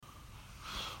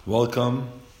Welcome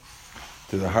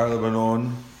to the Har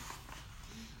Lebanon /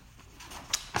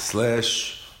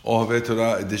 Ohavei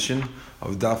Torah edition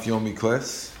of Daf Yomi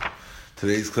class.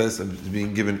 Today's class is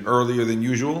being given earlier than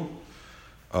usual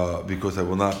because I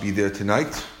will not be there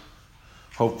tonight.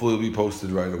 Hopefully it will be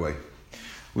posted right away.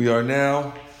 We are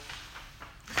now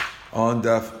on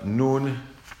Daf Nun,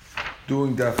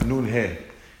 doing Daf Nun He,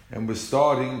 and we're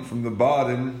starting from the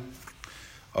bottom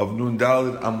of Nun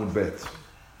Daled Amud Bet.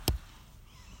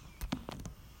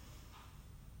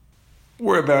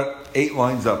 We're about 8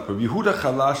 lines up. Rabbi Yehuda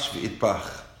Chalash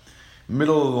v'itpach.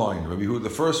 Middle of the line. Rabbi Yehuda,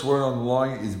 the first word on the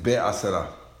line is Be'asara.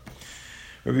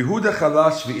 Rabbi Yehuda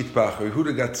Chalash v'itpach. Rabbi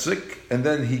Yehuda got sick and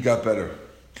then he got better.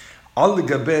 Al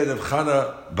Gaber Rav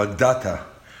Chana Bagdata.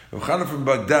 Rav Chana from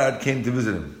Baghdad came to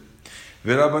visit him.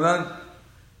 V'Rabbanan,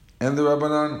 and the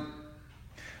Rabbanan.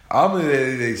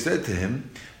 They said to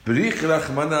him,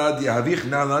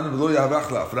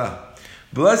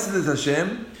 Blessed is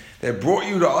Hashem that brought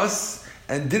you to us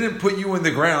and didn't put you in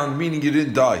the ground, meaning you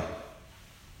didn't die.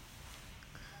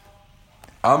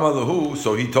 Amalahu,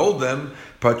 so he told them,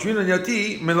 Patrina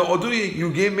Nyati, you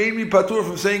made me patur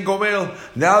from saying Gomel.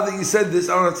 Now that you said this,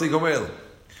 I don't have to say Gomel.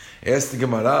 Asked the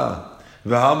Gemara,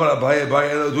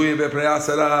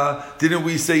 didn't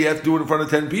we say you have to do it in front of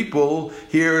 10 people?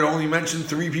 Here it only mentioned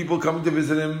 3 people coming to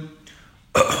visit him.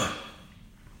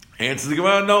 Answer the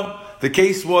Gemara, no. The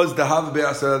case was the Hav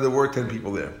Be'asara, there were 10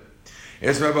 people there.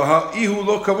 What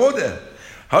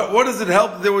does it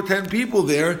help that there were 10 people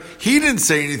there? He didn't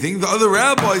say anything. The other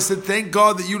rabbi said, thank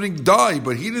God that you didn't die,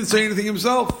 but he didn't say anything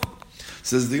himself.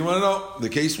 Says the Gemara, no. The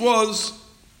case was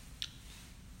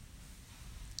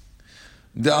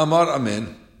the Amar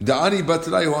Amen. Da'ani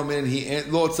batrayu Amen.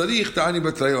 Lo tzarich da'ani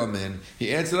batrayu Amen.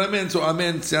 He answered Amen, so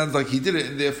Amen sounds like he did it,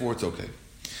 and therefore it's okay.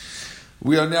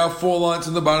 We are now 4 lines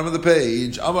on the bottom of the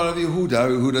page. Amar Rav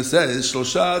Yehuda says,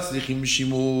 Shlosha tzrichim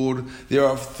shimur. There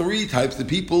are 3 types of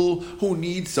people who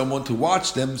need someone to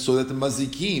watch them so that the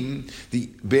mazikim, the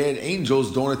bad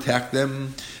angels, don't attack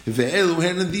them.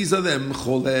 Ve'eluhen, and these are them,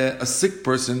 choleh, a sick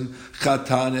person,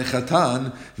 chatan,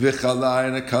 ve'chala,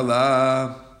 and a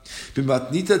kala.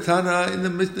 B'matnita tana, in the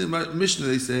Mishnah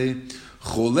they say,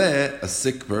 choleh, a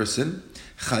sick person,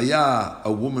 chaya,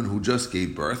 a woman who just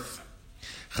gave birth,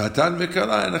 Chatan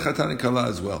v'kala, and a chatan and kala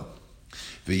as well.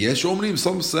 V'yesh omrim,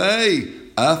 some say,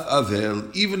 af avel,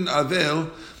 even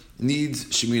avel needs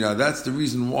shemina. That's the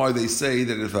reason why they say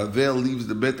that if avel leaves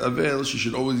the bet avel, she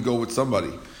should always go with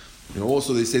somebody. And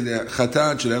also they say that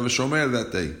chatan should have a shomer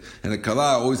that day, and a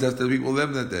kala always has to have people with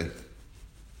them that day.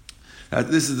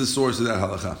 This is the source of that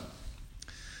halakha.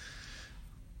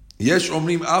 Yesh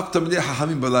omrim af tamidei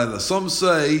hachamim balayla. Some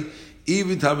say,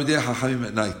 even tamidei hachamim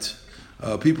at night.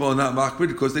 People are not makbid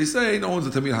because they say no one's a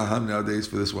Tamid Hacham nowadays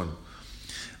for this one.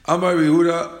 Amar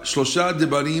Yehuda, Shlosha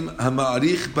debarim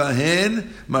hama'arich bahen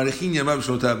marichin yamav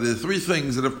shlotav. There are 3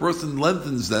 things that if a person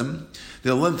lengthens them,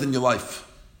 they'll lengthen your life.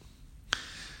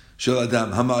 Shel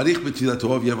adam hama'arich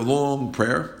b'tfilato, if you have a long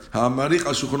prayer. Hama'arich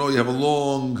al shulchano, you have a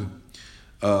long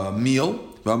meal.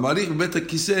 Hama'arich b'bet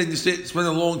hakiseh, and you spend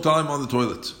a long time on the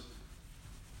toilet.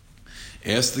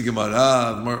 Ask the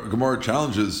Gemara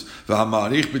challenges,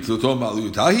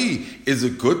 is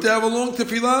it good to have a long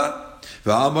tefillah?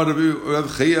 Amar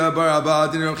Rav Chia bar Abba,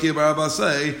 didn't Rav Chia bar Abba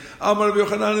say, Amar Rav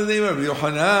Yochanan, in the name of Rav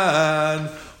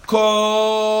Yochanan,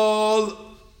 call.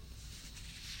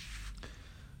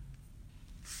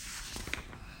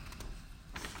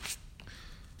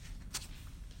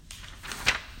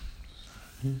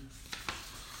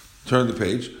 Turn the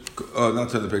page.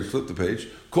 Not turn the page, flip the page.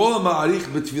 Call a ma'arich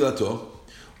b'tfilato.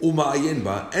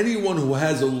 Anyone who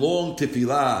has a long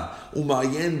tefillah,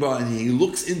 and he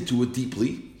looks into it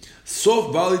deeply,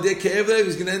 sof bali de ke'ev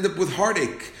is going to end up with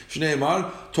heartache.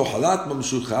 Shneimar tohalat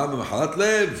mamshucha memahalat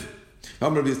lev.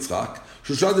 Amar Yitzchak.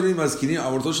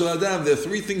 There are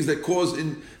 3 things that cause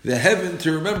in the heaven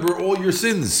to remember all your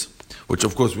sins, which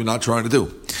of course we're not trying to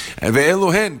do. And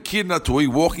ve'elohen kirnatui,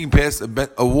 walking past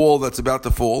a wall that's about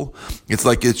to fall, it's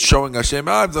like it's showing Hashem,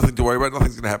 I have nothing to worry about,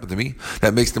 nothing's going to happen to me.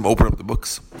 That makes them open up the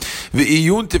books.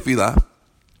 Ve'iyun tefillah,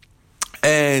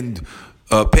 and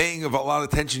paying a lot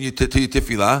of attention to your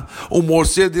tefillah.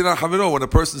 When a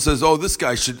person says, oh, this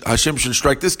guy Hashem should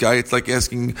strike this guy, it's like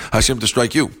asking Hashem to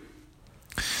strike you.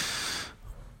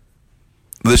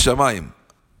 L'shamayim.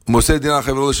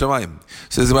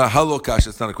 Says about halo kash,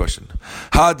 that's not a question.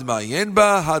 Had ma'ayen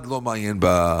ba, had lo ma'ayen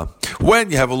ba.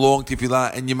 When you have a long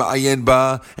tefillah and you ma'ayen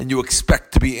ba, and you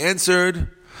expect to be answered,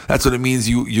 that's what it means.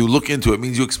 You look into it. It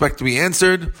means you expect to be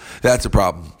answered. That's a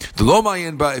problem. The lo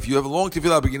ma'ayen ba, if you have a long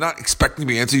tefillah but you're not expecting to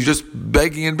be answered, you're just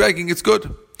begging and begging, it's good.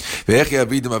 How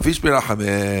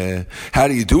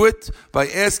do you do it? By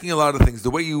asking a lot of things. The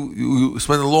way you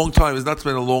spend a long time is not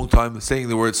spend a long time saying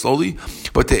the word slowly,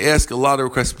 but to ask a lot of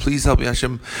requests. Please help me,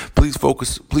 Hashem. Please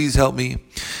focus. Please help me.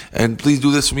 And please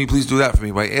do this for me. Please do that for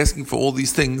me. By asking for all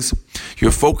these things,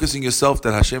 you're focusing yourself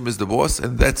that Hashem is the boss,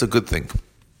 and that's a good thing.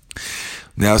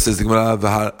 Now says the Gemara,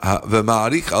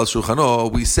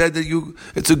 we said that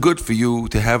it's a good for you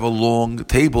to have a long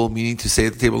table, meaning to stay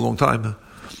at the table a long time.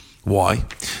 Why?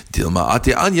 Because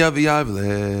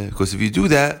if you do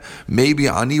that, maybe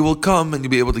Ani will come and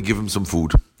you'll be able to give him some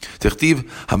food. The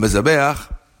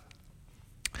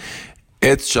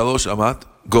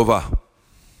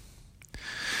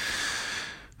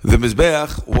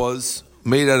Mizbeach was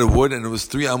made out of wood and it was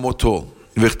 3 amot tall.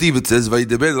 It says,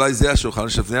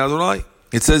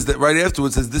 it says that right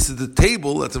afterwards, it says this is the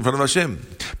table that's in front of Hashem.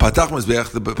 Patach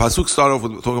Mizbeach, the Pasuk start off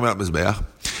with talking about Mizbeach.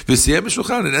 V'siyem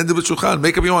Shulchan, and ended with Shulchan.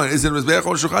 Make up your mind, is it Mizbeach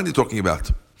or Shulchan you're talking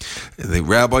about? And the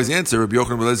rabbis answer, Rabbi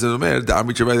Yochanan and Eliezer Omer, the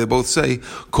Amrit Shabbai, they both say,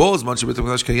 Kol zman shebet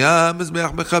HaMikdash kayam,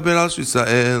 Mizbeach mechaber al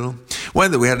Yisrael.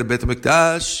 When we had a Bet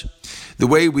HaMikdash, the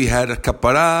way we had a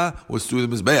kapara was through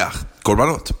the Mizbeach,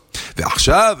 Korbanot.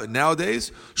 Ve'achshav, and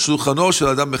nowadays, Shulchano shel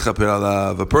Adam mechaper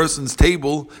alav, a person's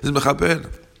table is mechaper.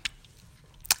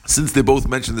 Since they both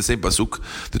mention the same pasuk,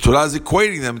 the Torah is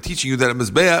equating them, teaching you that a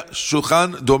mizbeach,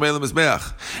 shulchan domei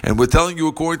lemizbeach, and we're telling you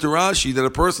according to Rashi that a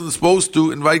person is supposed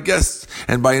to invite guests,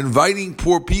 and by inviting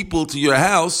poor people to your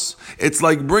house, it's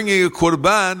like bringing a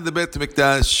korban, the Bet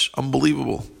Mikdash.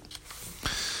 Unbelievable,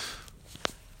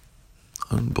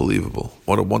 unbelievable!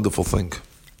 What a wonderful thing.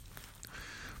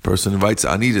 Person invites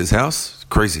Ani to his house,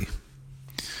 crazy.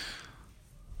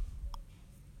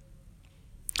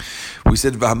 We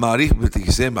said in the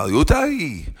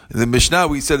Mishnah,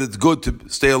 we said it's good to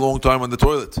stay a long time on the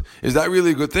toilet. Is that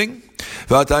really a good thing?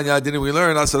 Didn't we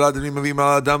learn? There's 10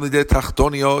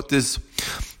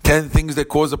 things that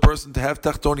cause a person to have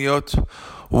tachtoniot.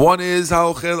 One is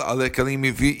if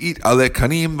you eat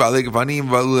alekanim.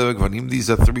 These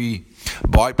are 3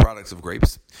 byproducts of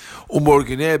grapes.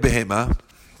 Umorgine behema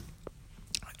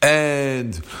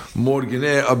and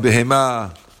morgine of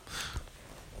behema,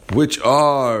 which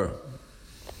are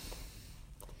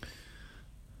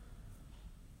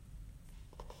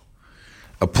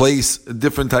a place,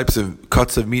 different types of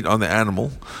cuts of meat on the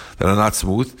animal that are not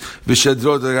smooth, or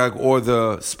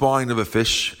the spine of a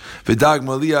fish, or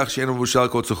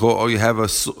you have a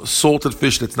salted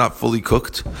fish that's not fully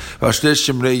cooked,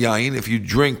 if you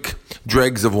drink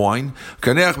dregs of wine,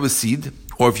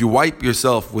 or if you wipe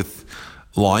yourself with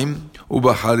lime, or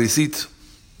with charisit.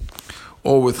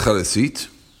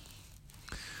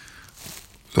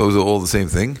 Those are all the same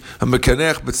thing.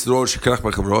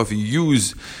 If you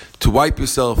use to wipe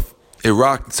yourself a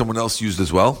rock that someone else used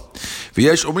as well.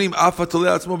 Some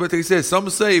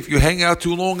say if you hang out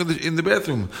too long in the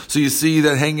bathroom, so you see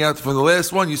that hanging out from the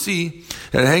last one, you see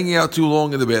that hanging out too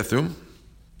long in the bathroom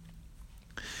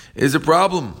is a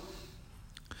problem.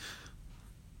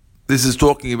 This is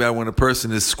talking about when a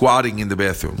person is squatting in the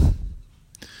bathroom.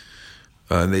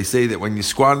 And they say that when you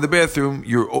squat in the bathroom,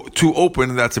 you're too open,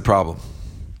 and that's a problem.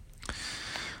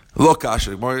 Look,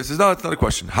 Asher, Gemara says, no, it's not a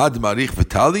question.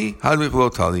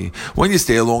 When you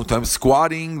stay a long time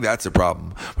squatting, that's a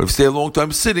problem. But if you stay a long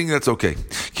time sitting, that's okay.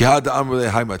 There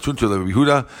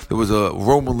was a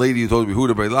Roman lady who told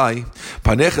Yehuda by Lai,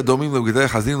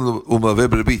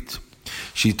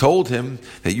 she told him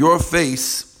that your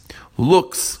face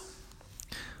looks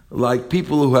like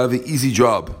people who have an easy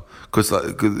job. Because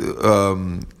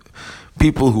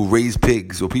people who raise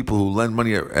pigs or people who lend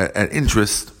money at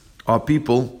interest are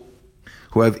people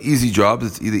who have easy jobs.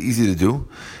 It's either easy to do,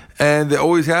 and they're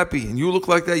always happy. And you look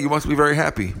like that, you must be very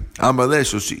happy. I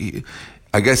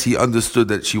guess he understood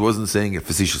that she wasn't saying it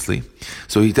facetiously.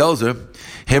 So he tells her,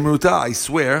 Hemruta, I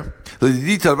swear,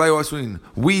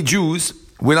 we Jews,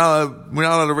 we're not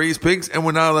allowed to raise pigs, and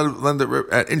we're not allowed to lend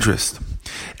at interest.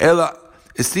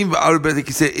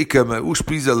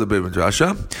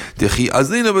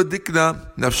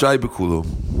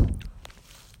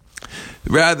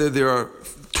 Rather, there are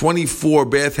 24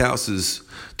 bathrooms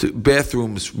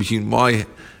between my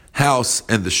house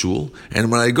and the shul, and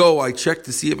when I go, I check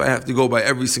to see if I have to go by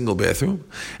every single bathroom,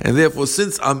 and therefore,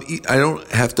 since I don't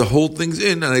have to hold things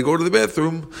in, and I go to the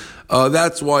bathroom,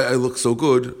 that's why I look so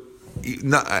good.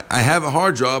 I have a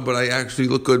hard job, but I actually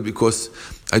look good because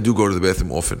I do go to the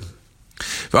bathroom often.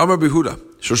 There are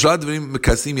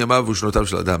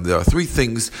 3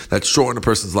 things that shorten a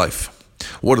person's life.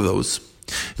 What are those?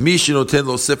 A guy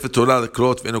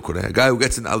who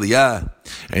gets an aliyah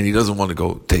and he doesn't want to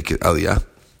go take it aliyah,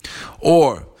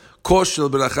 or Kosher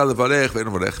beracha levarech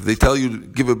ve'en varech. If they tell you to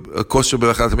give a kosher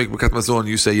beracha to make berkat mazon,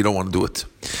 you say you don't want to do it.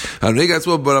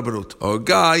 Or a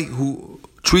guy who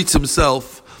treats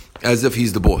himself as if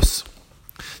he's the boss.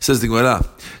 Says the Gemara,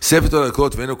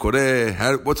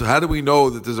 how do we know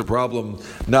that there's a problem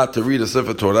not to read a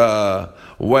Sefer Torah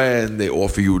when they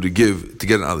offer you to get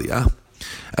an aliyah?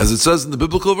 As it says in the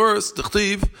biblical verse, it's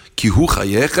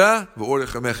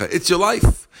your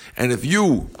life. And if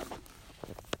you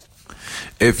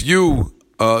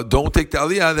don't take the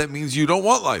aliyah, that means you don't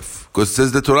want life, because it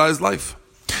says the Torah is life.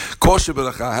 Kosher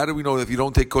beracha, how do we know that if you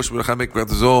don't take kosher beracha, make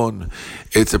beracha,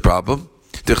 it's a problem?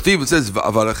 It says,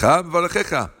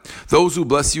 those who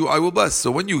bless you, I will bless.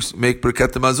 So when you make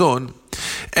Birkat Hamazon,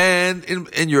 and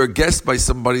you're a guest by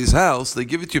somebody's house, they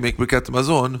give it to you, make Birkat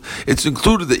Hamazon, it's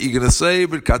included that you're going to say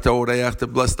Birkat HaOreach to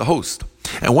bless the host.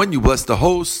 And when you bless the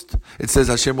host, it says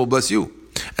Hashem will bless you.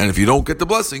 And if you don't get the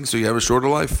blessing, so you have a shorter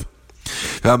life.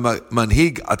 And I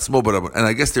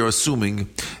guess they're assuming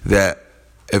that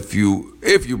if you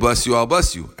bless you, I'll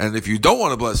bless you. And if you don't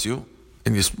want to bless you,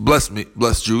 and you bless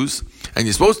Jews, and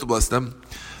you're supposed to bless them,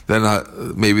 then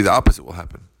maybe the opposite will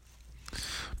happen.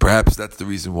 Perhaps that's the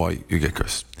reason why you get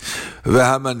cursed. If you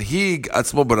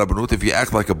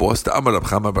act like a boss,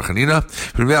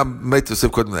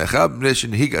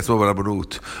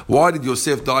 why did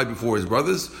Yosef die before his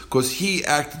brothers? Because he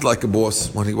acted like a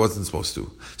boss when he wasn't supposed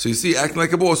to. So you see, acting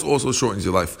like a boss also shortens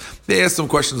your life. They asked some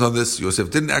questions on this.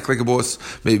 Yosef didn't act like a boss.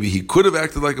 Maybe he could have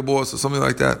acted like a boss or something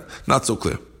like that. Not so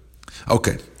clear.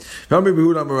 Okay. There are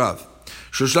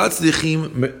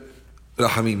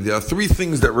 3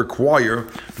 things that require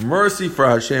mercy for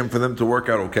Hashem for them to work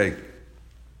out okay.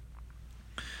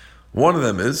 One of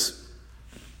them is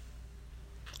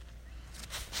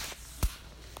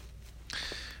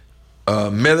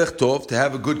Melech Tov, to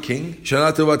have a good king.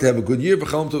 Shana Tova, to have a good year.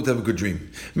 V'chalam Tov, to have a good dream.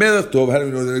 Melech Tov, how do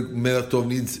we know that Melech Tov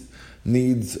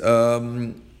needs a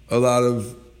lot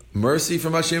of mercy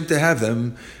from Hashem to have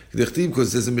them? Because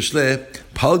it says in Mishleh,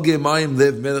 Palge Mayim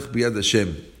Lev Melech B'yad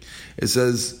Hashem. It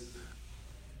says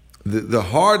the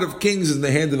heart of kings is in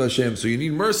the hand of Hashem. So you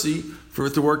need mercy for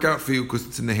it to work out for you because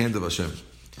it's in the hand of Hashem.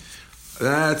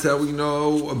 That's how we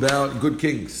know about good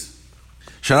kings.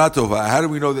 Shana Tova, how do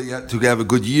we know that to have a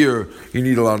good year, you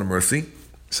need a lot of mercy?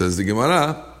 Says the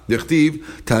Gemara, Hashem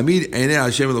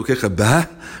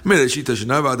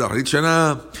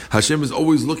is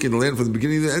always looking at the land from the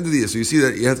beginning to the end of the year. So you see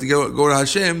that you have to go to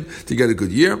Hashem to get a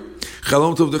good year. I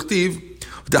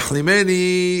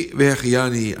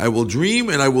will dream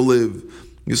and I will live.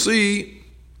 You see,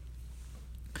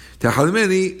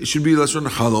 Tahlimeni should be Lashon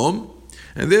Chalom,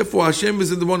 and therefore Hashem is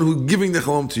the one who's giving the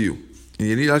Chalom to you. And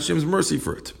you need Hashem's mercy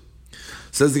for it.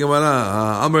 Says the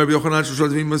Gemara,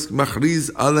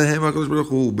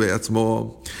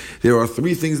 there are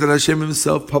 3 things that Hashem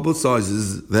Himself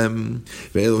publicizes them.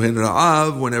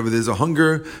 Whenever there's a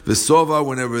hunger, Vesova,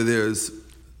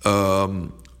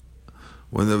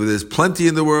 whenever there's plenty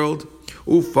in the world,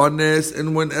 Ufanes,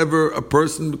 and whenever a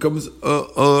person becomes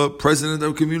a president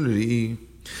of a community.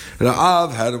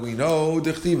 Ra'av, how do we know?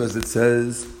 Dechtiv, as it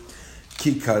says,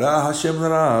 Ki kara Hashem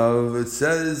Ra'av. It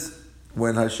says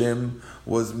when Hashem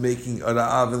was making a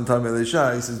Ra'av in the time of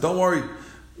Elisha, He says, don't worry,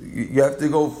 you have to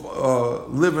go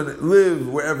live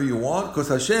wherever you want, because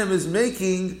Hashem is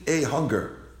making a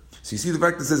hunger. So you see the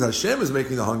fact that it says Hashem is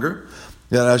making the hunger,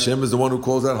 that Hashem is the one who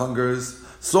calls out hungers.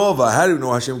 Sova, how do you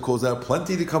know Hashem calls out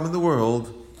plenty to come in the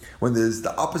world when there's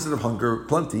the opposite of hunger,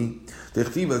 plenty?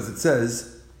 Dechtiv, as it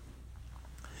says,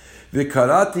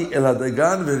 V'karati el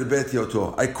hadagan v'herbeti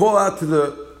oto. I call out to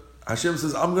the, Hashem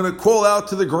says, I'm going to call out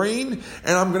to the grain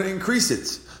and I'm going to increase it.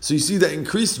 So you see that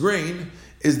increased grain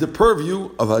is the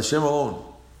purview of Hashem alone.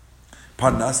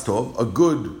 Parnas tov, a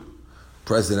good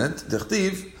president,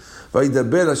 Dechtiv,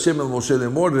 Vaydaber Hashem el Moshe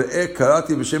lemor re'eh karati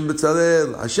b'shem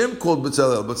Bezalel. Hashem called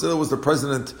Bezalel. Bezalel was the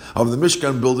president of the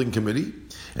Mishkan building committee,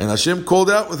 and Hashem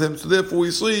called out with him. So therefore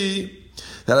we see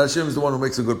that Hashem is the one who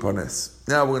makes a good parnes.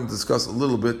 Now we're going to discuss a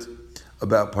little bit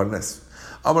about parnes.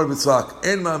 Amar b'tzlak,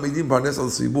 en ma'amidim parnes al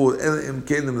sibur, en im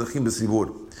ken nemlechim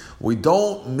b'sibur. We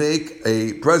don't make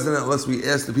a president unless we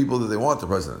ask the people that they want the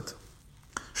president.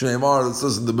 Shneimar, it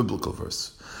says in the biblical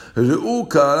verse. Re'u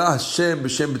kara Hashem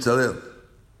b'shem Bezalel.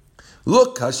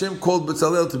 Look, Hashem called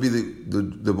Bezalel to be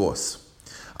the boss.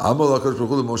 Hashem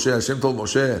told Moshe,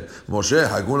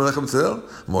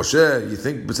 Moshe, you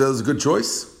think Bezalel is a good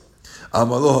choice?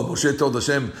 Moshe told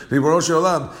Hashem,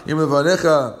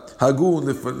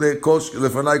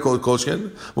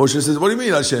 Moshe says, what do you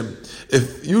mean, Hashem?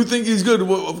 If you think he's good,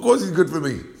 well, of course he's good for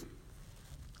me.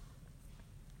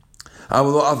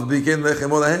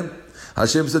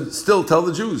 Hashem said, still tell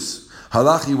the Jews.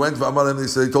 Halach, he went,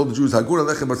 they told the Jews, Hagur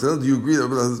alechem Bezalel, do you agree that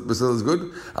Bezalel is good?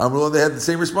 Amrullah, they had the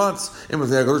same response. If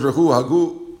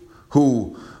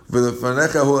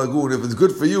it's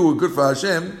good for you, good for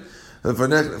Hashem, of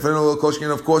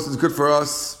course it's good for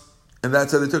us. And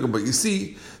that's how they took him. But you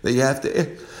see that you have to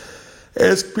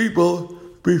ask people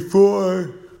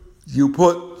before you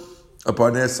put a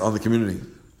parnes on the community.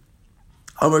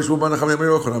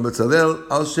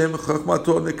 Bezalel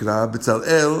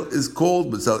is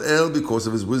called Bezalel because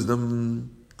of his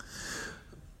wisdom.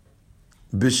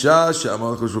 When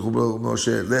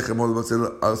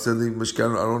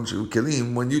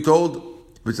you told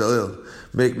Bezalel,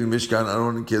 make me Mishkan,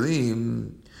 Aron, and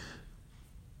Kelim,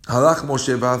 Halach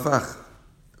Moshe v'hafach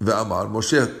ve'amar.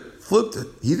 Moshe flipped it.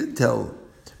 He didn't tell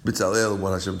Bezalel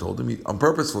what Hashem told him. He on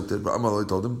purpose flipped it. But Amaloi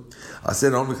told him, I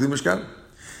said Aron v'kelim Mishkan.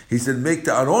 He said, make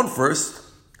the Aron first,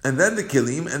 and then the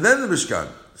Kelim, and then the Mishkan.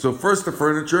 So first the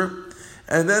furniture,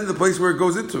 and then the place where it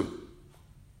goes into.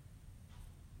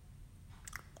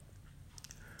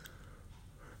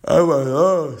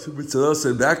 So Bezalel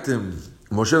said back to him,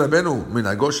 Moshe Rabbeinu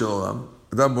minhago shel olam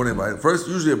adam boneh bayit. First,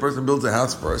 usually a person builds a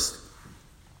house first.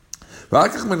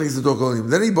 Then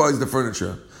he buys the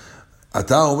furniture.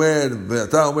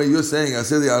 You're saying,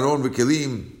 Aseli Aron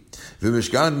v'kelim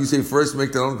v'mishkan. You say first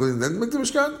make the Aron kelim, then make the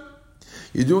mishkan.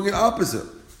 You're doing it opposite.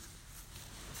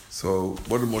 So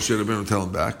what did Moshe Rabbeinu tell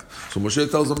him back? So Moshe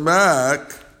tells him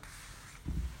back,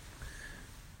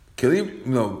 kelim.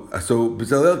 No. So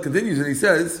Bezalel continues and he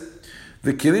says,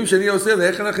 the kelim sheni oseh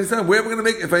le'echan achisam. Where am I going to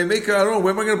make? If I make an Aron,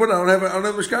 where am I going to put it? I don't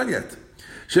have mishkan yet.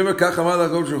 Maybe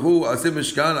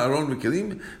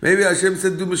Hashem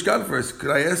said do Mishkan first.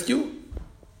 Could I ask you?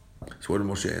 So what did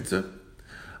Moshe answer?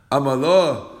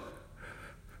 Amalah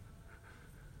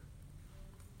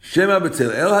Shema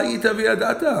B'Tzelel Ha'ita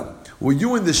V'Yadata. Were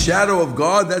you in the shadow of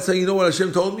God? That's how you know what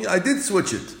Hashem told me? I did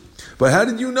switch it. But how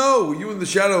did you know? Were you in the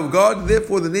shadow of God?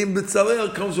 Therefore the name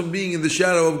B'Tzalel comes from being in the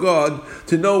shadow of God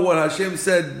to know what Hashem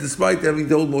said despite having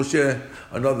told Moshe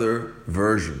another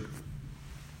version.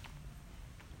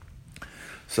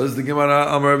 Says the Gemara,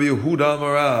 Amar Rabbi Yehuda,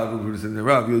 Amar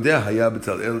Rav Yodeh Haya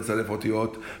Bezalel Tzaref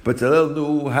Otiyot. Bezalel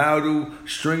knew how to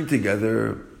string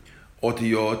together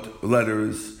Otiyot,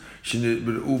 letters,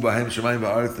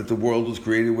 that the world was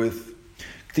created with.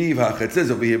 It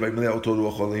says over here,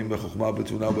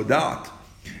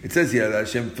 it says here that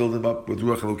Hashem filled him up with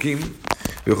Ruach Elokim,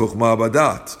 V'chokhmah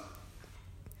Badat.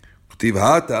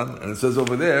 And it says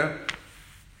over there,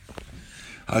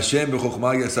 Hashem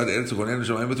b'chokhmah yasad eretz u'konen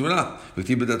shamayim b'tuna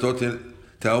v'ktiv b'datot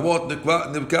ta'omot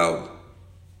nibkau.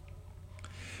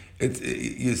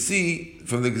 You see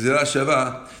from the Gezerah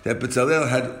Shava that Bezalel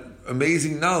had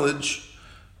amazing knowledge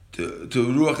to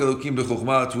Ruach Elokim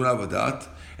b'chokhmah tuna v'dat,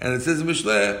 and it says in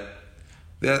Mishleh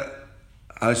that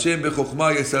Hashem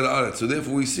b'chokhmah yasad eretz. So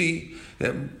therefore we see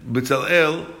that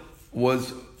Bezalel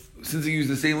was, since he used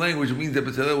the same language, it means that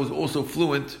Bezalel was also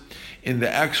fluent in the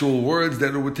actual words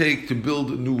that it would take to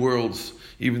build new worlds,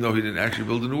 even though he didn't actually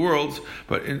build the new worlds,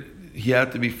 but he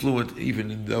had to be fluent even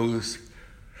in those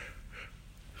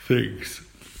things.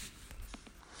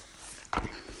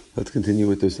 Let's continue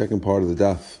with the second part of the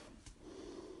daf.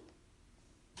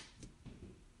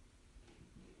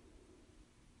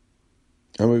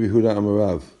 Amar Yehuda Amar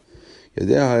Rav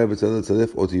Yodeh Haya Bezalel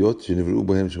Tzaref Otiyot Shenivru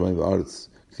Bohem Shemayim V'Aretz.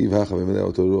 כתיב הכה ומלא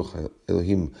אותו רוח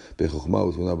אלוהים בחוכמה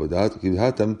ותבונה בדעת, וכתיב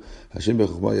התם השם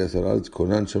בחוכמה יסר הארץ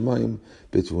כונן שמיים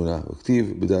בתבונה,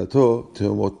 וכתיב בדעתו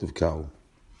תהומות נבקעו.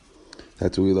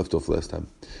 That's where we left off last time.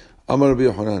 אמר רבי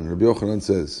יוחנן, Rabbi Yochanan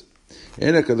says,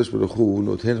 אין הקדוש ברוך הוא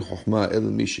נותן חוכמה אל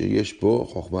מי שיש בו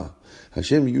חוכמה.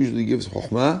 Hashem usually gives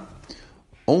חוכמה,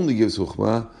 only gives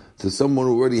חוכמה to someone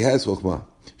who already has חוכמה.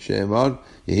 שאמר,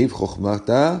 יהיב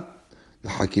חוכמתה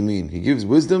לחכימין. He gives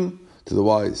wisdom to the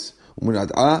wise.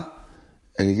 And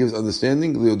he gives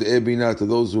understanding to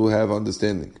those who have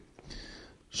understanding.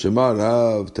 Shema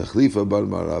Rav Tachlifa Bar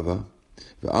Marava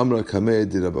V'Amra Kameh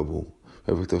Di Rababu.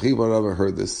 Rabbi Tachlifa Bar Rava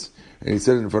heard this, and he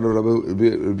said it in front of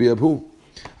Rabbi Abu.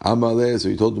 Amaleh, so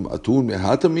he told him, Atun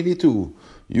mehata minitu.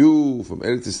 You from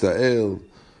Eretz Yisrael,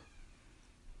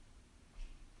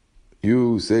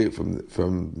 you say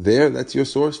from there, that's your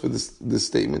source for this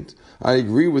statement. I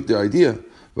agree with the idea,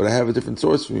 but I have a different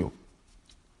source from you.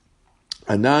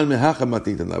 Anan mehacha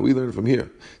matnitan. We learn from here.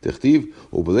 Techtiv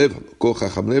ubelev kol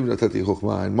chacham lev natati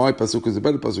chokhmah. And my pasuk is a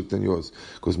better pasuk than yours,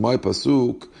 because my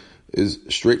pasuk is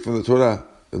straight from the Torah.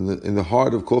 In the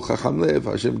heart of kol chacham lev,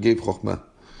 Hashem gave chokhmah.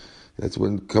 That's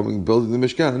when building the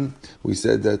Mishkan, we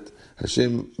said that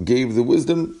Hashem gave the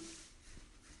wisdom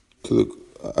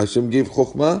Hashem gave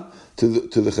chokhmah to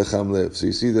the chacham lev. So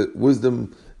you see that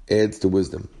wisdom adds to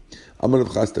wisdom. Amar Rav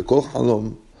Chasta kol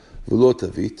halom v'lo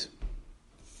tavit.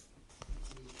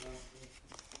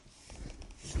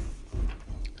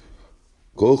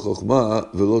 Kol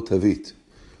chokhmah v'lo tavit.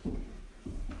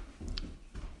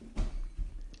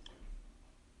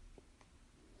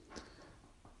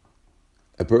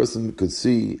 A person could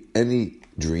see any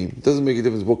dream. It doesn't make a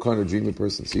difference what kind of dream a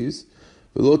person sees.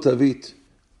 V'lo tavit,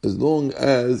 as long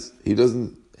as he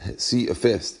doesn't see a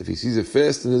fast. If he sees a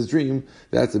fast in his dream,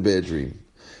 that's a bad dream.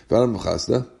 Rav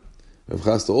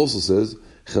Chasta also says,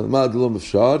 Chelma d'lo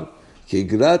mefshar,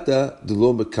 ke'grata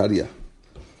d'lo mekaria.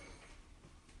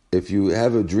 If you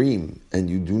have a dream and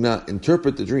you do not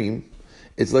interpret the dream,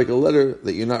 it's like a letter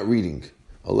that you're not reading.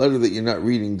 A letter that you're not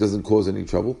reading doesn't cause any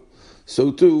trouble.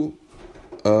 So too,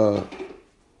 a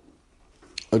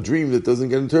dream that doesn't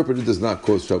get interpreted does not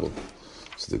cause trouble.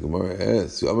 So the Gemara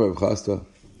asks, Rav Chasta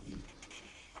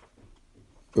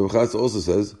also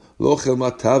says, Lo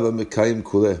chelma tava mekayim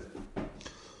kuleh.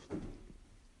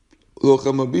 Lo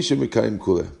chelma bisha mekayim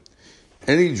kuleh.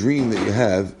 Any dream that you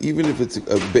have, even if it's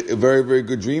a very, very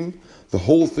good dream, the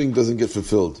whole thing doesn't get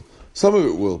fulfilled. Some of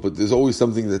it will, but there's always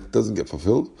something that doesn't get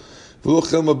fulfilled.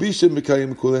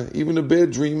 Even a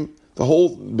bad dream, the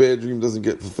whole bad dream doesn't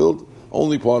get fulfilled.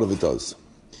 Only part of it does.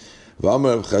 Rav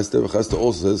Chasta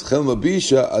also says,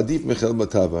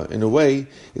 in a way,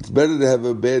 it's better to have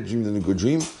a bad dream than a good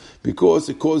dream, because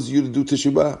it causes you to do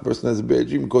teshuvah. A person has a bad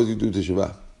dream, it causes you to do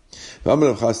teshuvah. Rav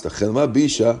Chasta,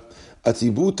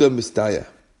 Atibuta mistaya.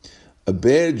 A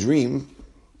bad dream,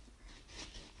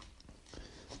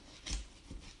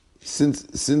 if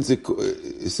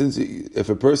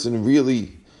a person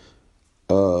really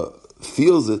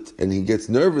feels it and he gets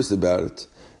nervous about it,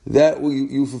 that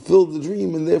you fulfilled the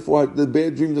dream, and therefore the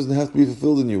bad dream doesn't have to be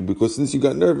fulfilled in you, because since you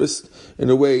got nervous,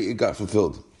 in a way it got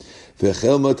fulfilled. And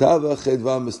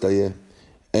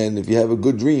if you have a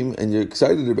good dream and you're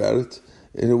excited about it,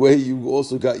 in a way, you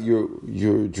also got your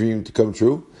dream to come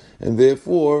true, and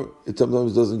therefore it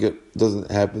sometimes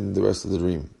doesn't happen in the rest of the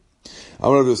dream.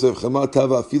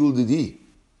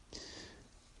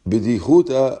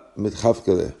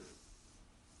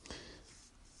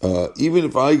 Even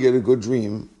if I get a good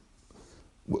dream,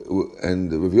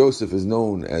 and Rav Yosef is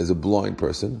known as a blind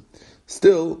person,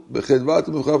 still the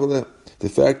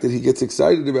fact that he gets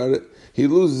excited about it, he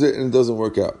loses it and it doesn't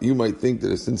work out. You might think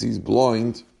that since he's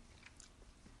blind,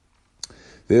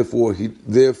 Therefore, he's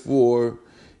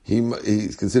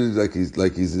considered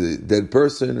like he's a dead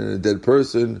person, and a dead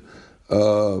person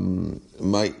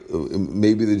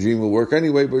maybe the dream will work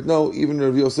anyway. But no, even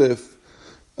Rav Yosef,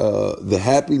 the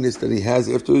happiness that he has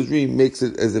after his dream makes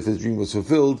it as if his dream was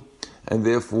fulfilled, and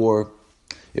therefore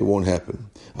it won't happen.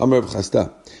 Amar Rav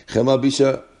Chasta, Chema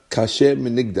bisha kasher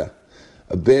menigda.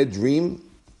 A bad dream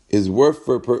is worse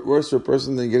for a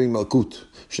person than getting malkut.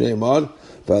 Shneimar.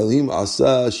 Hashem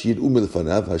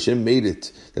made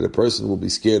it that a person will be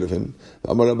scared of him.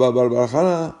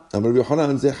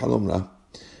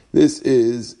 This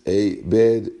is a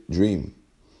bad dream.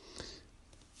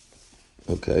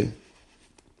 Okay.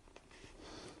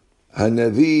 It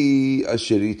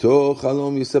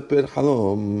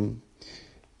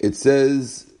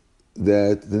says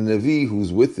that the Navi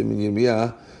who's with him in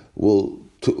Yirmiyah will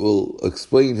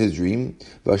explain his dream.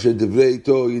 Who was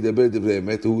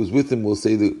with him will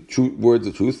say the words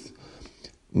of truth.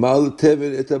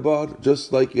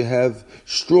 Just like you have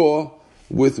straw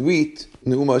with wheat.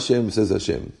 Ne'um Hashem, says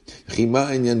Hashem.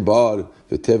 Why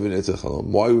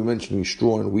are we mentioning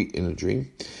straw and wheat in a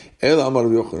dream?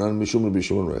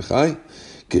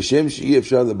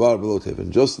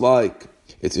 Just like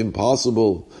it's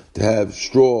impossible to have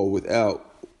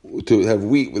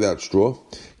wheat without straw.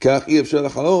 Just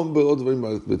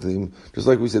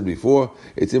like we said before,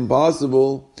 it's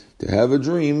impossible to have a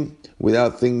dream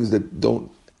without things that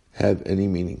don't have any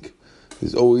meaning.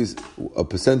 There's always a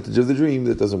percentage of the dream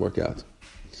that doesn't work out.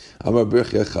 Even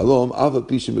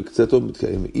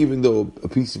though a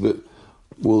piece of it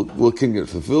can get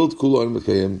fulfilled,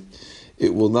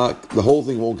 it will not, the whole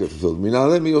thing won't get fulfilled.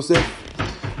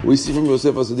 We see from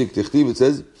Yosef HaSadik, it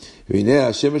says,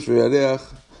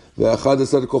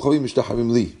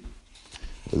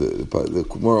 the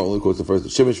Gemara only quotes the first.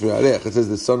 Shemesh v'Yareach. It says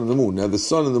the sun and the moon. Now the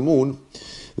sun and the moon,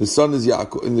 the sun is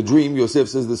Yaakov. In the dream, Yosef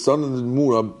says the sun and the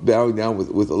moon are bowing down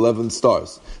with 11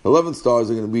 stars. 11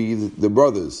 stars are going to be the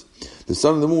brothers. The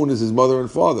sun and the moon is his mother and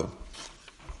father.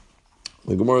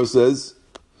 The Gemara says,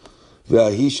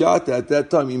 "V'Ahishat at that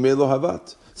time Imelo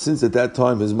Havat." Since at that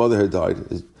time his mother had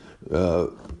died,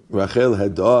 Rachel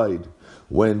had died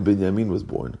when Binyamin was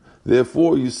born.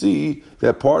 Therefore, you see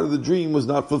that part of the dream was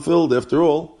not fulfilled. After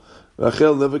all,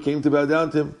 Rachel never came to bow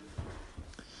down to him.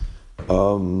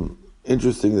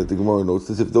 interesting that the Gemara notes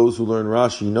this. If those who learn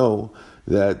Rashi know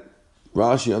that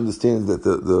Rashi understands that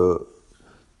the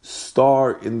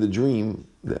star in the dream,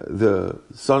 the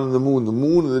sun and the moon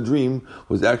in the dream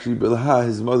was actually Bilhah,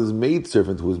 his mother's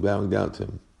maidservant who was bowing down to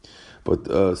him.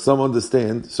 But some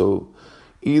understand, so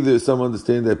either some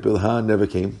understand that Bilhah never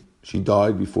came, she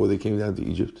died before they came down to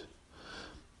Egypt,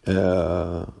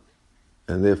 and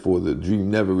therefore the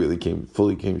dream never really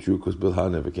fully came true because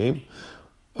Bilhah never came.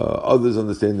 Others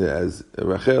understand it as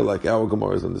Rachel, like our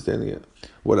Gemara is understanding it.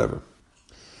 Whatever.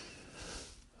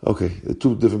 Okay, the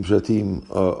two different pshatim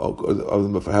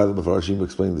of how the Mefarashim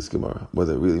explained this Gemara,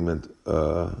 whether it really meant.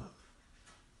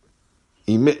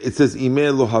 It says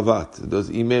Imeh lo havat. Does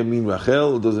Imeh mean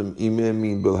Rachel, or does Imeh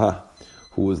mean Bilhah,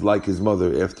 who was like his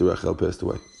mother after Rachel passed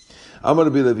away? Amar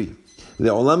Rabbi Levi,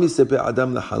 le'olam yisepeh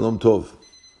adam lahalom tov.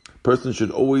 Person should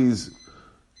always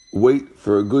wait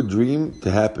for a good dream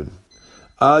to happen.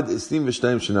 Ad 22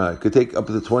 shana. It could take up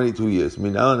to 22 years.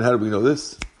 Minan, how do we know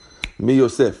this? Mi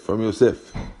Yosef, from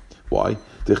Yosef. Why?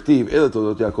 Tichtiv ela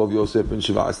todot Yaakov Yosef ben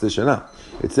 17 shana.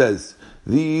 It says,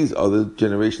 these are the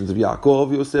generations of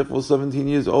Yaakov. Yosef was 17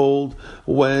 years old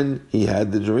when he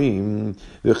had the dream.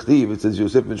 It says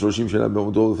Yosef ben 30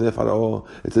 shana.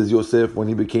 It says Yosef, when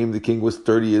he became the king, was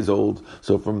 30 years old.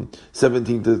 So from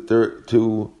 17 to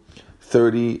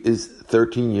 30 is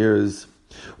 13 years.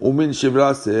 Umin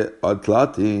shivrase ad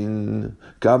tlatin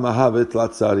kama havet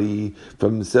tlatzari.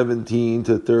 From 17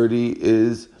 to 30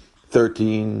 is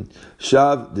 13.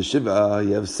 Shav the shiva.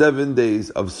 You have 7 days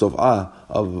of sofah,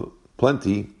 of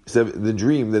plenty. The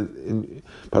dream that in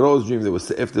Paro's dream, there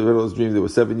was after Paro's dream there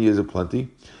was 7 years of plenty.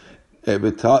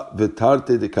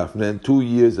 V'tarte de kafnen, 2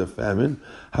 years of famine.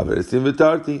 Haveresim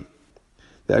v'tarti.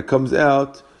 That comes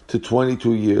out to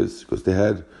 22 years because they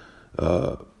had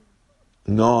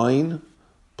 9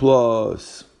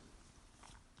 plus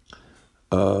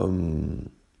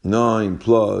 9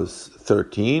 plus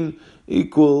 13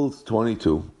 equals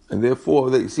 22. And therefore,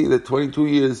 they see that 22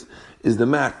 years is the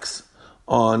max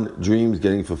on dreams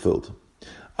getting fulfilled.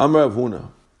 Amar Rav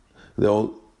Huna,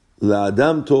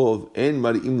 la'adam tov en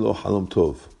mari'im lo halom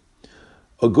tov.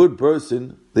 A good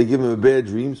person, they give him a bad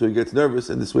dream, so he gets nervous,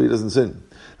 and this way he doesn't sin.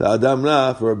 La'adam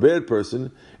ra, for a bad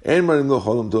person, en mari'im lo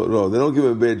halom tov. No, they don't give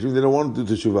him a bad dream, they don't want to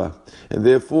do teshuvah. And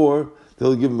therefore,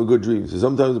 they'll give him a good dream. So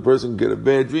sometimes a person can get a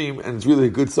bad dream, and it's really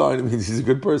a good sign, it means he's a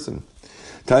good person.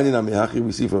 Tanya Namihachi,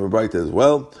 we see from a Braita as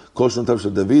well.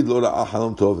 David,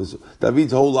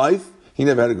 David's whole life, he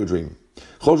never had a good dream.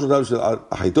 The whole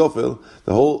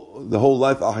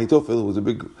life Ahitophel was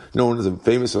known as a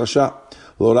famous Rasha.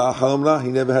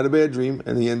 He never had a bad dream,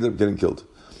 and he ended up getting killed.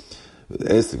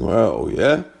 Oh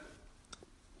yeah?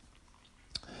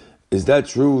 Is that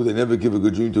true? They never give a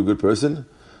good dream to a good person?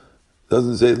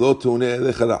 Doesn't say Lo tuneh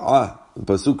lechara'ah. The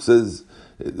pasuk says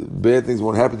bad things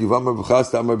won't happen to you.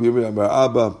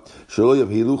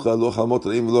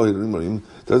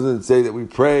 Doesn't it say that we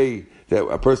pray that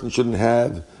a person shouldn't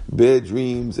have bad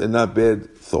dreams and not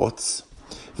bad thoughts?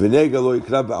 When the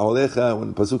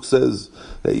pasuk says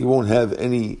that you won't have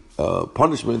any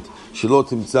punishment,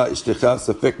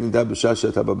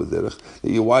 that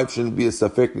your wife shouldn't be a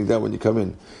safek nida when you come in.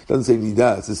 It doesn't say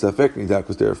nida, it's a safek nida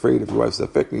because they're afraid if your wife's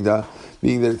safek nida,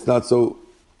 meaning that it's not so,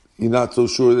 you're not so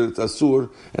sure that it's asur,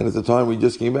 and at the time we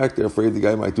just came back, they're afraid the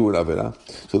guy might do an avera.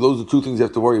 So those are two things you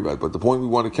have to worry about. But the point we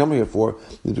want to come here for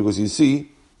is because you see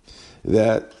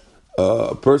that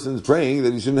a person's praying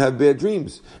that he shouldn't have bad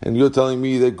dreams, and you're telling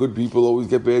me that good people always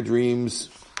get bad dreams.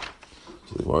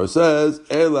 So the Gemara says,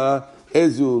 "Ela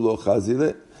ezu lo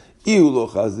chazile, iu lo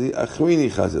chazli, achrini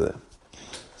chazile."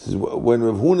 When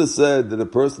Rav Huna said that a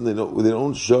person they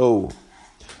don't show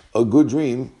a good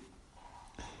dream,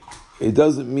 it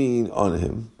doesn't mean on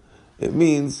him. It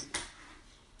means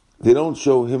they don't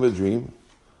show him a dream,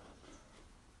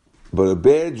 but a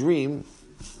bad dream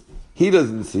he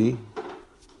doesn't see,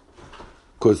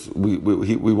 because we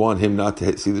want him not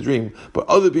to see the dream, but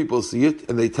other people see it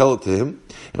and they tell it to him,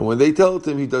 and when they tell it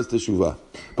to him, he does teshuvah.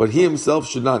 But he himself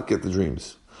should not get the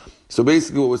dreams. So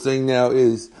basically what we're saying now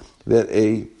is that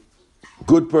a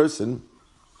good person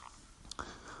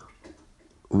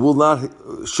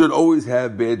should always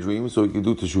have bad dreams so he can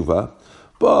do teshuvah,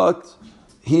 but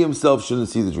he himself shouldn't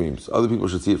see the dreams. Other people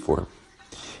should see it for him.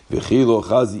 Is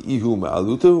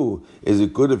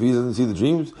it good if he doesn't see the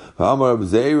dreams? A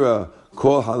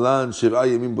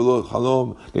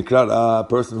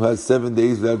person who has 7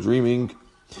 days without dreaming,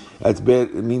 that's bad.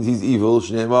 It means he's evil.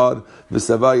 7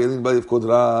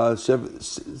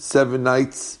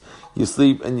 nights you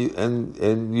sleep and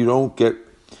you don't get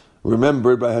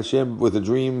remembered by Hashem with a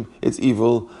dream. It's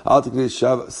evil. Don't believe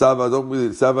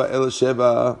Sava El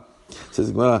Sheva.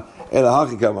 Says אלא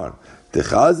הכי כאמר,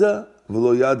 תחזה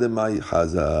ולא ידע מהי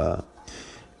חזה.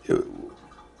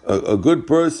 A good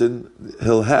person,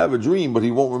 he'll have a dream, but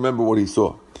he won't remember what he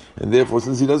saw. And therefore,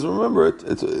 since he doesn't remember it,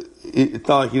 it's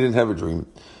not like he didn't have a dream.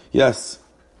 Yes,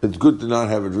 it's good to not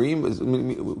have a dream.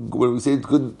 When we say it's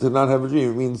good to not have a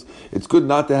dream, it means it's good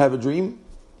not to have a dream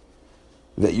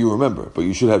that you remember, but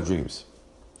you should have dreams.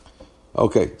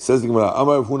 Okay, says the Gemara,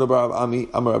 Amar Rav Huna bar Rav Ami,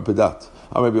 Amar Rav Pedat,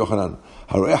 Amar Rabbi Yochanan,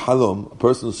 Harei halom, a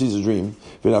person who sees a dream,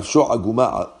 v'nafsho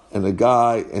aguma, and a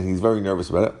guy, and he's very nervous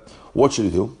about it, what should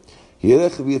he do? Go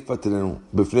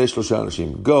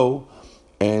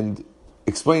and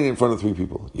explain it in front of 3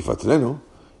 people. He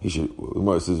should.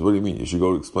 Gemara says, "What do you mean? You should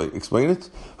go explain it."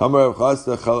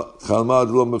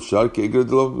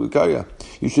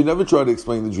 You should never try to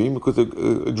explain the dream, because a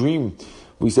dream,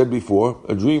 we said before,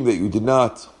 a dream that you did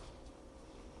not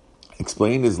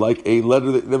explain is like a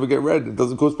letter that you never get read. It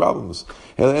doesn't cause problems.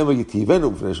 Rather,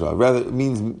 it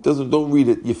means don't read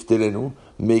it. Yifterenu,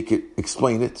 make it,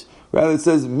 explain it. Rather, it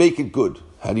says make it good.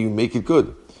 How do you make it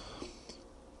good?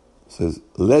 It says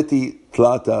leti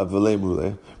tlata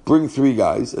v'lemrule. Bring 3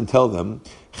 guys and tell them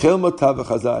chelma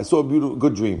tavachaza. I saw a beautiful,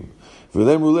 good dream.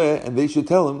 V'lemrule, and they should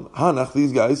tell him hanach.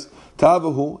 These guys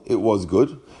tavahu. It was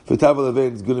good. V'tava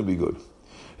levein, it's going to be good.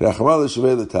 Rachamar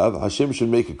l'shavei l'tav. Hashem should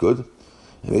make it good.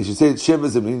 And they should say it Sheva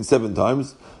 7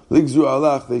 times. Ligzu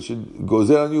alach, they should go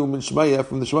zer on you min shmaya,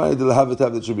 from the shmaya to the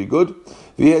havatav, that should be good.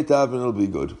 V'yetav, and it'll be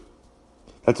good.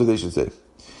 That's what they should say.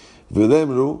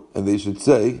 V'lemru, and they should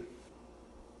say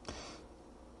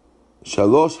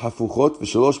shalosh hafuchot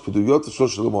v'shalosh peduyot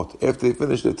v'shalosh shalomot. After they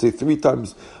finish, they'd say 3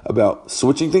 times about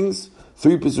switching things,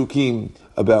 3 pesukim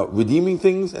about redeeming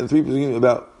things, and 3 pesukim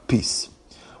about peace.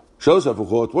 Shalosh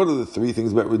hafuchot, what are the 3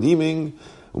 things about redeeming?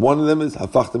 One of them is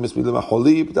hafachta mismi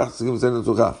lemacholi b'tach tzigim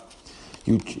tzugah.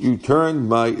 You turned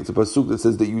my, it's a pasuk that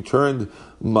says that you turned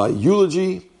my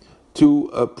eulogy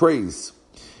to praise.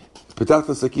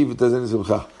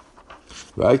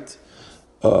 Right?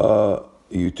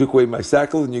 You took away my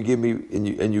shackle and you gave me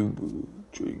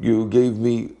you gave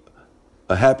me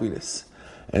a happiness.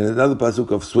 And another pasuk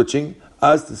of switching.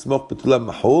 As to smoke betulam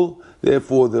mahol.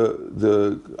 Therefore,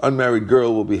 the unmarried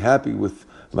girl will be happy with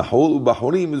mahol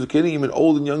ubahorim mezukenim, and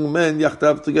old and young men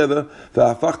yachtav together.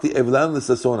 V'hafachti evlan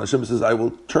l'sason. Hashem says, I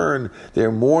will turn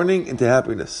their mourning into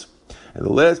happiness. And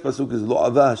the last pasuk is Lo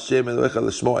ava Hashem Elohecha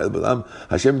l'shmo el Balaam.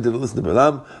 Hashem didn't listen to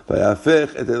Balaam.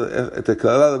 Vayafech et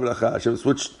klala l'bracha. Hashem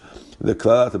switched the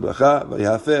klala to bracha.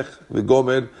 Vayafech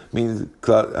v'gomer means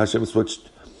Hashem switched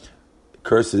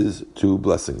curses to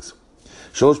blessings.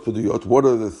 Shalosh peduyot. What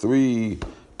are the 3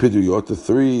 peduyot? The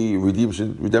 3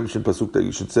 redemption pasuk that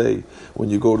you should say when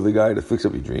you go to the guy to fix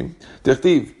up your dream.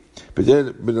 Techtiv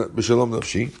b'shalom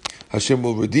nafshi. Hashem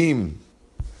will redeem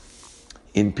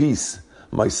in peace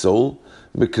my soul,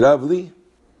 mikravli,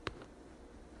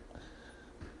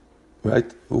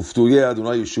 right? Uftuye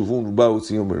Adonai yeshuvun uba'u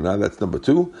tziyom. Now that's number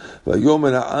 2.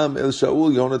 Vayomer ha'am el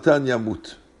Shaul Yonatan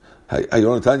yamut.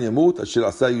 Yonatan yamut asher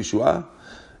asa Yeshua.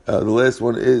 The last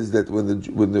one is that when the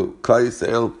Klal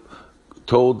Yisrael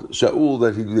told Shaul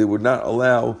that they would not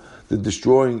allow the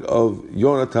destroying of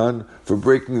Yonatan for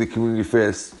breaking the community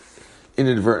fast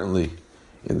inadvertently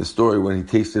in the story when he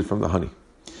tasted from the honey.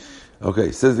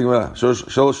 Okay, says the Gemara, Shalosh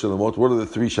Shalomot. What are the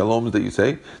 3 shaloms that you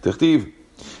say? Techtiv,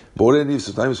 Borei Niv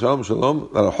Sotayim Shalom Shalom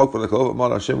Larachok V'Lekalov Amar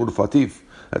Hashem U'Fativ.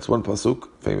 That's one pasuk,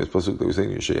 famous pasuk that we say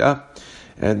in Yeshaya.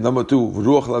 And number 2,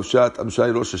 Ruach Lavshat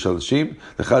Amshai Rosh Hashalashim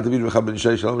Lecha David Mecha Ben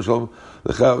Yishai Shalom Shalom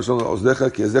Lecha Shalom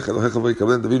Ozdecha Ki Azdecha Lohecha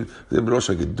V'Yikavlen David V'Yim Rosh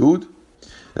HaGedud.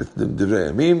 That's the Divrei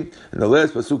Yamim. And the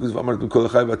last pasuk is V'Amar Tum Kol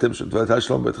Echai V'Atem V'Atai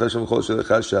Shalom V'Atai Shalom Chol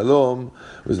Shelecha Shalom.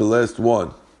 Was the last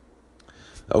one.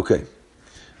 Okay.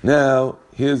 Now,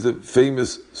 here's a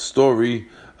famous story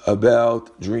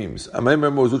about dreams. I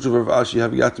remember they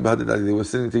were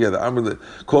sitting together.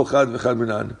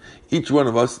 Each one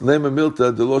of us, everyone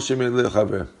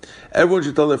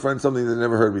should tell their friend something they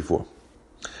never heard before.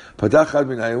 One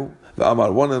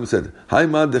of them said, a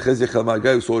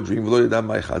guy who saw a dream, he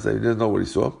didn't know what he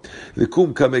saw. He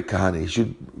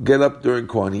should get up during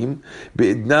Kohanim,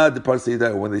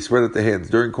 when they spread out their hands,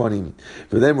 during Kohanim.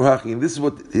 This is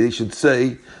what they should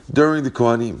say during the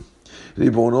Kohanim. I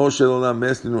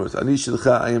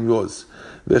am yours.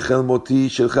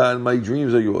 And my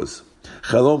dreams are yours.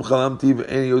 I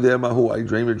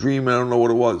dreamed a dream and I don't know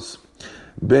what it was.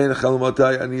 Ben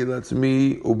chalmatai ani, that's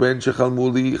me, uben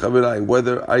shechalmuli chaverai,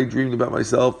 whether I dreamed about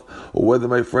myself or whether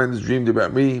my friends dreamed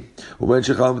about me, uben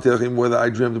shechalmati achim, whether I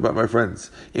dreamed about my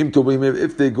friends. Im tovim,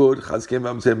 if they're good, chazkem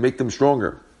v'amseh, make them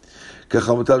stronger.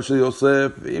 Kechalmatav shel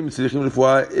Yosef, im tzrichim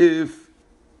lefuah, if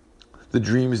the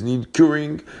dreams need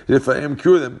curing, if I am,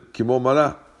 cure them. Kimo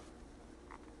mara,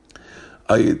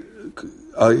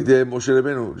 Moshe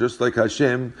Rabbeinu, just like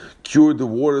Hashem cured the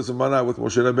waters of Manna with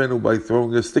Moshe Rabbeinu by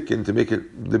throwing a stick in to make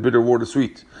the bitter water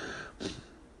sweet.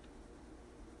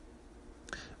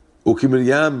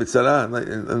 Miriam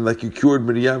mitzara, and like you cured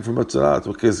Miriam from Matzarat,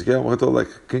 like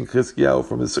King Chizkiyahu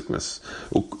from his sickness.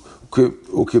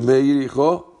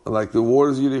 Like the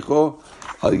waters of Yericho,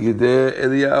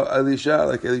 Elisha,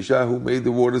 like Elisha who made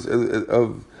the waters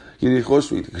of Yericho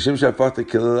sweet.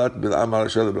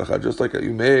 Just like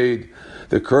you made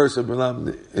the curse of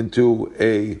Balaam into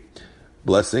a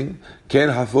blessing,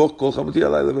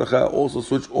 also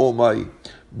switch all my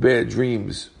bad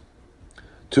dreams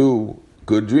to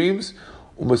good dreams,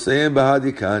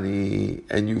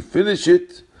 and you finish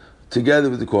it together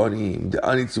with the Kohanim, the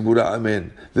Ani Tzibura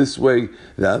Amen. This way,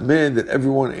 the Amen that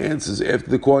everyone answers after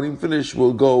the Kohanim finish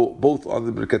will go both on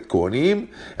the Birkat Kohanim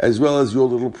as well as your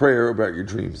little prayer about your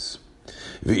dreams.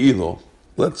 V'ilo,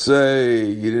 let's say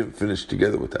you didn't finish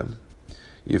together with them.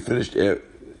 You finished after.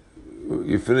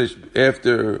 You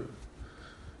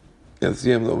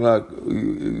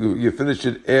finished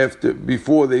it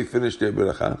before they finished their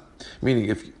beracha. Meaning,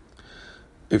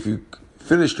 if you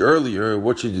finished earlier,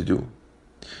 what should you do?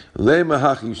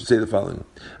 You should say the following: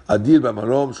 Adir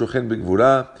b'marom shochen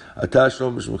b'gvura, ata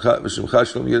shalom v'shemcha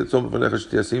shalom yeletzom b'fanecha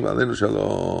shetiyasim alenu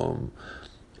shalom.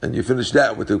 And you finish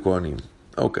that with the Kohanim.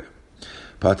 Okay.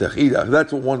 Patach idach.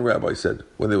 That's what one rabbi said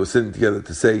when they were sitting together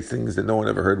to say things that no one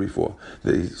ever heard before.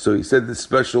 So he said this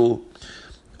special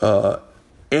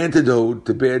antidote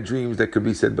to bad dreams that could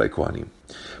be said by Kohanim.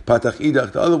 Patach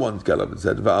idach, the other ones got up and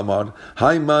said, Va'amar,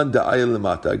 Hayman da'ayel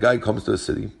lemata, a guy comes to the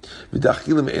city,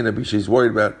 V'dachilim enabish, he's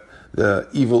worried about the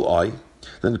evil eye,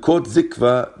 then kot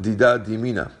zikva dida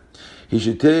dimina. He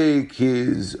should take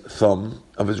his thumb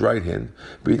of his right hand,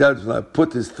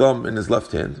 put his thumb in his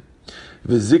left hand,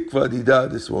 V'zikva dida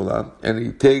diswola, and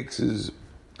he takes his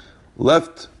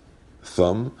left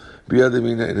thumb, biyad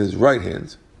dimina, in his right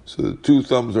hand, so the two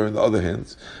thumbs are in the other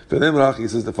hands. He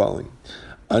says the following: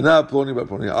 I am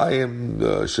Shlomo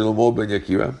ben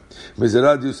Yakira,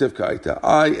 Mezerad Yosef Kaita.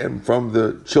 I am from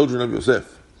the children of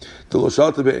Yosef.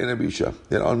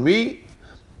 That on me,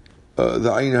 the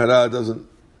Ayin Hara doesn't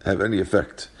have any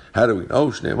effect. How do we know?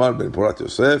 Shneimar ben Porat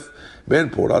Yosef, ben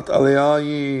Porat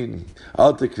Aleayin.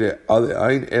 Al Tikre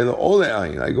Aleayin, Elo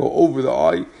Oleayin. I go over the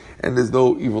eye, and there's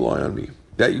no evil eye on me.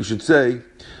 That you should say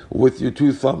with your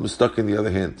two thumbs stuck in the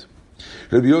other hand.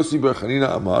 Rabbi Yossi bar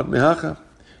Chanina Amar Mehacha.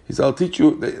 He said, I'll teach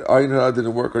you that Ayin Hara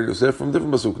didn't work on Yosef from a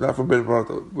different pasuk, not from Ben Porat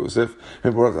Yosef,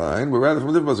 Ben Porat Ayin, but rather from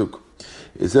a different pasuk.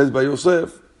 It says by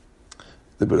Yosef,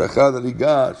 the beracha that he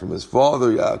got from his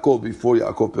father Yaakov before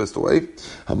Yaakov passed away,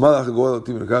 Hamalach Goel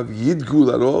Yidgu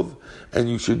Larov, and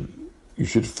you should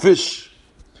fish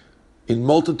in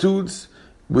multitudes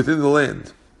within the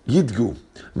land. Yidgu.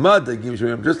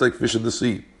 Just like fish in the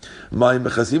sea. Ma'im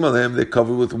bechasim alehem, they're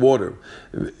covered with water.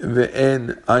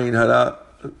 Ve'en ayin hara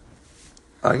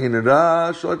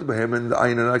sholat behem, and the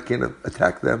ayin hara can't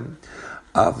attack them.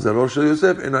 Af zarosh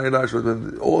Yosef, and ayin hara sholat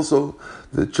behem. Also,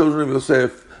 the children of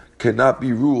Yosef cannot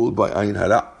be ruled by ayin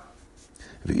hara.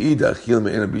 Ve'idach yil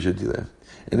me'en abisha dileh.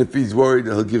 And if he's worried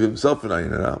that he'll give himself an ayin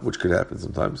hara, which could happen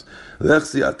sometimes,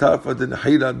 lechsi atarfa den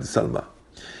hayra disalma.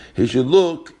 He should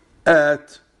look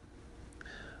at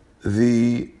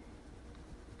the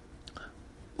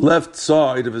left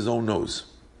side of his own nose.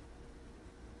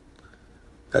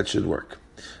 That should work.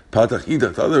 Patach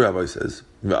idach, the other rabbi says,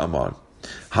 Ve'amar,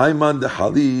 Hayman de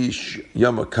halish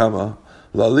yamakama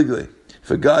la ligle. If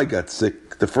a guy got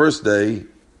sick the first day,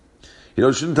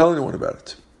 shouldn't tell anyone about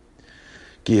it.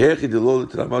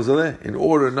 In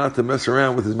order not to mess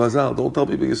around with his mazal, don't tell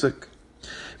people you're sick.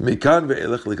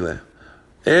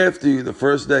 After the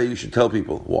first day, you should tell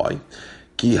people. Why?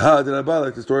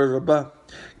 Like the story of Rabbah.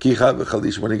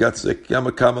 When he got sick, he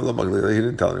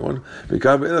didn't tell anyone. He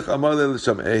told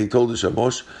the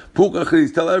Shamosh,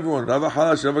 tell everyone, Rava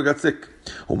never got sick.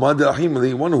 One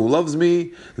who loves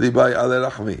me,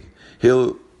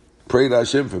 he'll pray to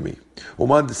Hashem for me.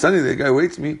 The guy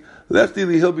waits me,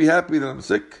 he'll be happy that I'm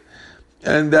sick,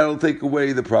 and that'll take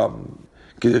away the problem.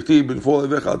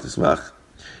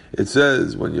 It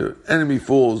says, when your enemy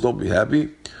falls, don't be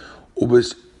happy.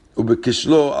 Don't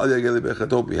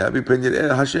be happy.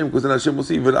 Hashem, because then Hashem will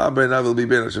see. Will be and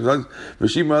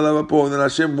then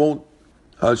Hashem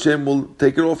will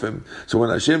take it off him. So when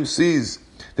Hashem sees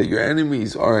that your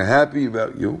enemies are happy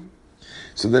about you,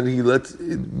 so then he lets,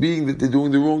 being that they're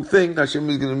doing the wrong thing, Hashem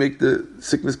is going to make the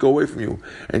sickness go away from you,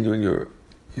 and you and your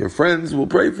friends will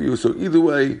pray for you. So either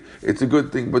way, it's a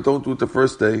good thing. But don't do it the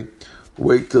first day.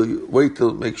 Wait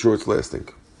till make sure it's lasting.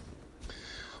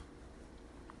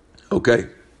 Okay.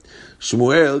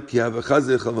 Shmuel ki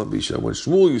havachazeh chamabisha. When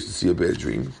Shmuel used to see a bad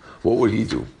dream, what would he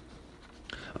do?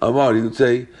 Amar, he would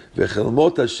say,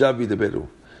 v'chelmot hashav yidaberu.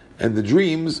 And the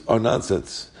dreams are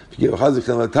nonsense. If you give a chazir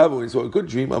chelmat tava, when he saw a good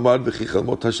dream, Amar v'chi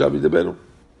chelmot hashav yidaberu.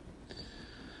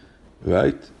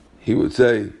 Right? He would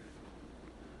say,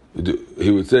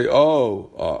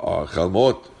 oh,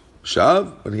 chelmot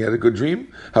shav, when he had a good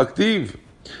dream, haktiv.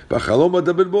 There's a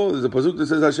pasuk that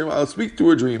says, Hashem, I'll speak to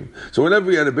a dream. So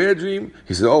whenever he had a bad dream,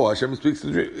 he said, oh, Hashem speaks to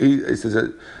the dream. He says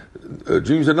that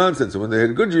dreams are nonsense. And when they had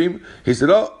a good dream, he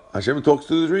said, oh, Hashem talks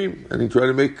to the dream. And he tried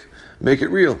to make it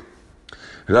real.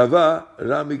 Rava,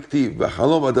 Ramiktiv,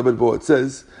 it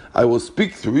says, I will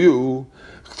speak through you.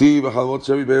 It says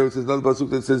another pasuk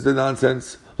that says the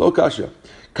nonsense. Lo kasha.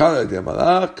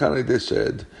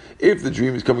 If the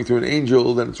dream is coming through an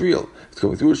angel, then it's real. If it's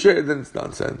coming through a shed, then it's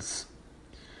nonsense.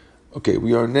 Okay,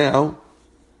 we are now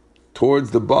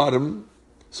towards the bottom.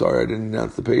 Sorry, I didn't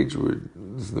announce the page.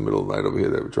 This is in the middle of the night over here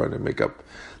that we're trying to make up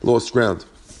lost ground.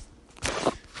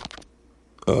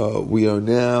 We are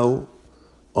now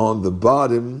on the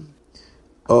bottom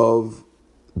of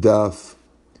Daf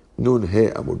Nun He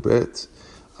Amud Bet.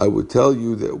 I would tell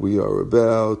you that we are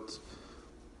about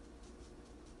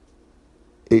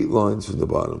 8 lines from the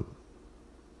bottom.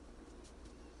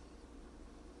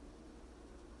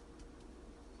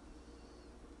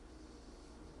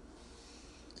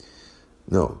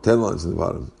 No, 10 lines in the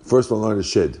bottom. First one line is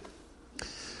shed.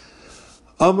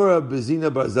 Amar Bezina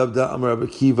bar Zavda, Amar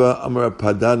Akiva, Amar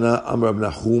Padana, Amar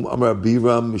Nachum, Amar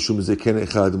Biram, Mishum Zeken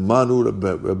Echad, Manu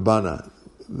Rabbana.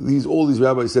 All these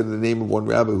rabbis said in the name of one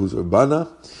rabbi who's Rabbana.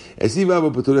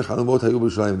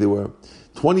 There were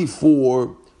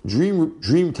 24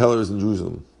 dream tellers in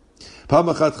Jerusalem. I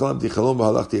went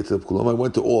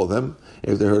to all of them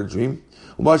after I heard a dream.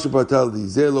 Each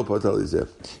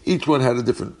one had a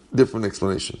different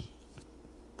explanation.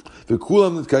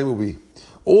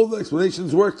 All the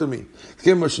explanations worked on me.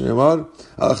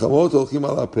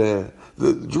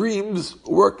 The dreams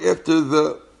work after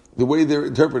the way they're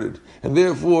interpreted. And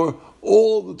therefore,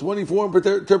 all the 24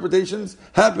 interpretations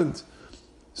happened.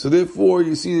 So therefore,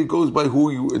 you see, it goes by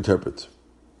who you interpret.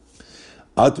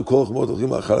 Is it a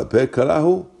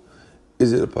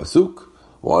pasuk?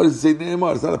 Why does it say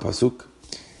Ne'emar? It's not a pasuk.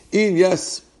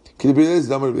 Yes.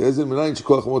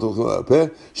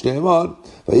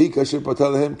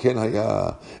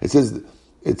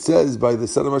 It says by the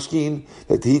son of Mashkin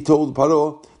that he told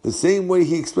Paro the same way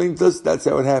he explained to us, that's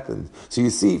how it happened. So you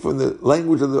see from the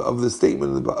language of the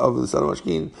statement of the son of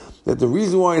Mashkin that the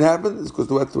reason why it happened is because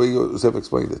that's the way Yosef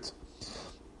explained it.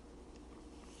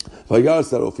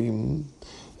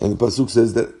 And the pasuk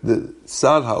says that the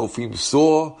Sad HaOfim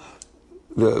saw,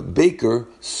 the baker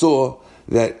saw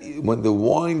that when the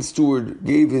wine steward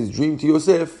gave his dream to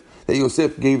Yosef, that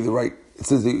Yosef gave the right. It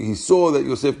says that he saw that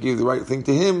Yosef gave the right thing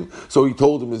to him, so he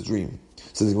told him his dream.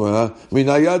 It says,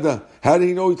 Minayada, how did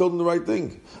he know he told him the right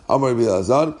thing?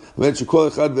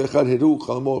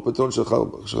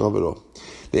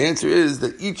 The answer is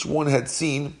that each one had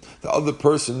seen the other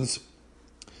person's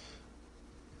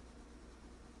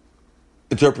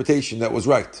interpretation that was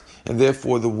right. And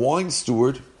therefore the wine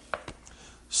steward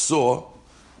saw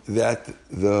that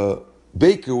the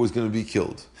baker was going to be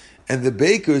killed. And the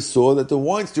baker saw that the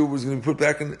wine steward was going to be put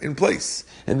back in place.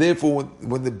 And therefore,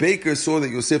 when the baker saw that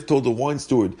Yosef told the wine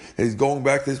steward that he's going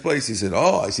back to his place, he said,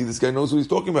 oh, I see this guy knows what he's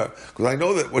talking about. Because I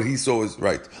know that what he saw is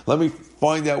right. Let me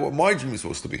find out what my dream is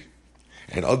supposed to be.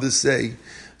 And others say,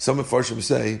 some of Farshim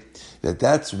say, that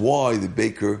that's why the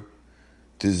baker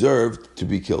deserved to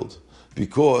be killed.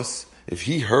 Because if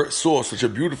he saw such a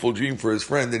beautiful dream for his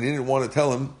friend and he didn't want to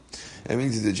tell him, that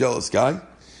means he's a jealous guy.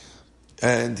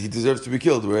 And he deserves to be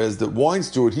killed. Whereas the wine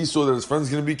steward, he saw that his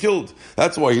friend's going to be killed.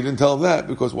 That's why he didn't tell him that,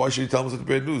 because why should he tell him such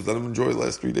bad news? Let him enjoy the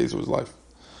last 3 days of his life.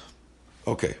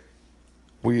 Okay.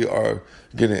 We are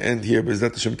going to end here, but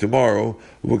B'ezrat Hashem tomorrow,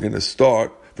 we're going to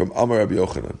start from Amar Rabbi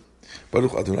Yochanan.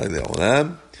 Baruch Adonai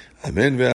Le'olam. Amen.